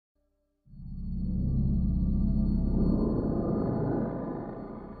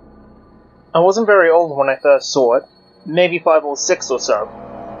I wasn't very old when I first saw it, maybe 5 or 6 or so.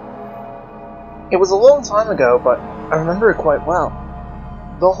 It was a long time ago, but I remember it quite well.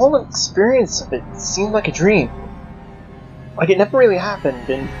 The whole experience of it seemed like a dream. Like it never really happened,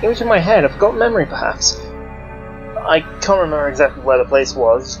 and it was in my head, a forgotten memory perhaps. I can't remember exactly where the place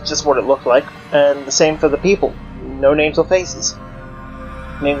was, just what it looked like, and the same for the people. No names or faces.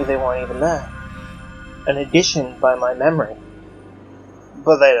 Maybe they weren't even there. An addition by my memory.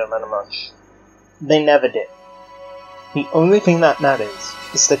 But they don't matter much. They never did. The only thing that matters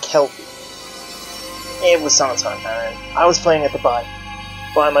is the Kelpie. It was summertime, and I was playing at the bayou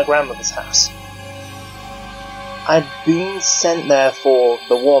by my grandmother's house. I'd been sent there for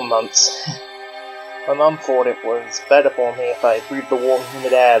the warm months. My mum thought it was better for me if I breathed the warm,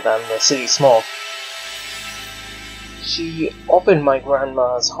 humid air than the city smog. She offered my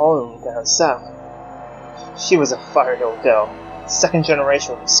grandma's home down south. She was a fiery old girl, second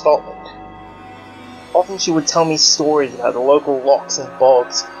generation from Scotland. Often she would tell me stories about the local lochs and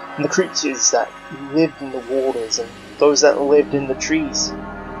bogs, and the creatures that lived in the waters, and those that lived in the trees.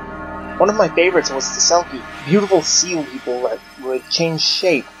 One of my favorites was the Selkie, beautiful seal people that would change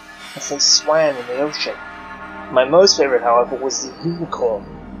shape as they swam in the ocean. My most favorite, however, was the unicorn.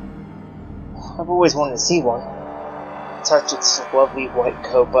 I've always wanted to see one. Touch its lovely white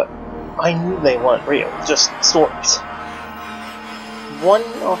coat, but I knew they weren't real, just stories. One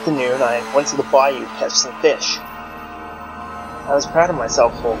afternoon, I went to the bayou to catch some fish. I was proud of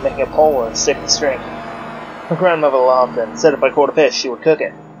myself for making a pole and a stick and string. My grandmother laughed and said if I caught a fish, she would cook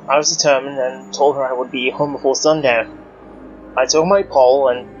it. I was determined and told her I would be home before sundown. I took my pole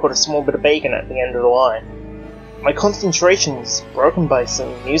and put a small bit of bacon at the end of the line. My concentration was broken by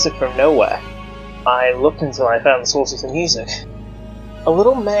some music from nowhere. I looked until I found the source of the music. A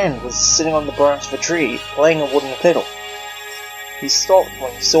little man was sitting on the branch of a tree, playing a wooden fiddle. He stopped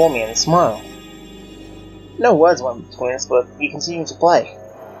when he saw me and smiled. No words went between us, but he continued to play.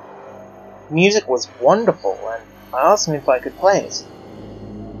 The music was wonderful, and I asked him if I could play it.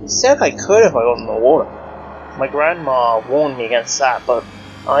 He said I could if I got in the water. My grandma warned me against that, but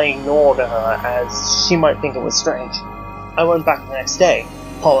I ignored her as she might think it was strange. I went back the next day,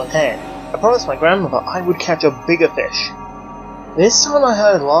 pole in hand. I promised my grandmother I would catch a bigger fish. This time I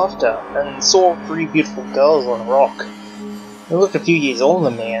heard laughter and saw 3 beautiful girls on a rock. They looked a few years older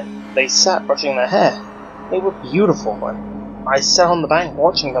than me, and they sat brushing their hair. They were beautiful, and I sat on the bank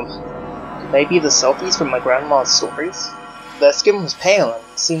watching them. Could they be the Selkies from my grandma's stories? Their skin was pale and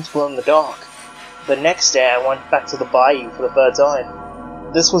seemed to glow in the dark. The next day I went back to the bayou for the 3rd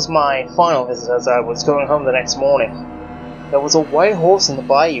time. This was my final visit as I was going home the next morning. There was a white horse in the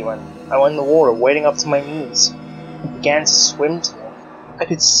bayou, and I went in the water, wading up to my knees. It began to swim to me. I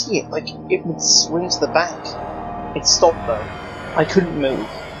could see it, like it would swim to the bank. It stopped though. I couldn't move,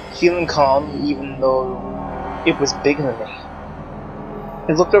 feeling calm even though it was bigger than me.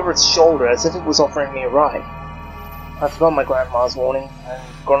 It looked over its shoulder as if it was offering me a ride. I forgot my grandma's warning and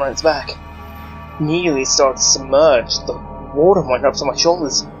got on its back. Immediately it started to submerge. The water went up to my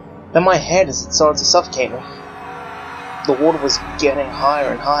shoulders, then my head as it started to suffocate me. The water was getting higher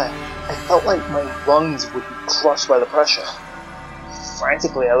and higher. I felt like my lungs would be crushed by the pressure.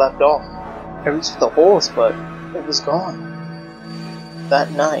 Frantically I leapt off. I reached for the horse, but it was gone.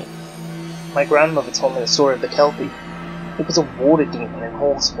 That night, my grandmother told me the story of the Kelpie. It was a water demon in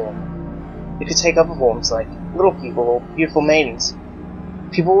horse form. It could take other forms like little people or beautiful maidens.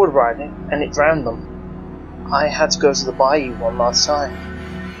 People would ride it, and it drowned them. I had to go to the bayou one last time.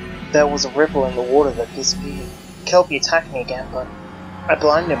 There was a ripple in the water that disappeared. Kelpie attacked me again, but I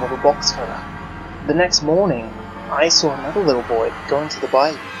blinded him with a box cutter. The next morning, I saw another little boy going to the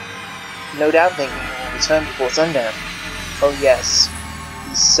bayou, no doubt thinking he will return before sundown. Oh yes,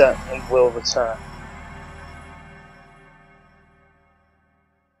 he certainly will return.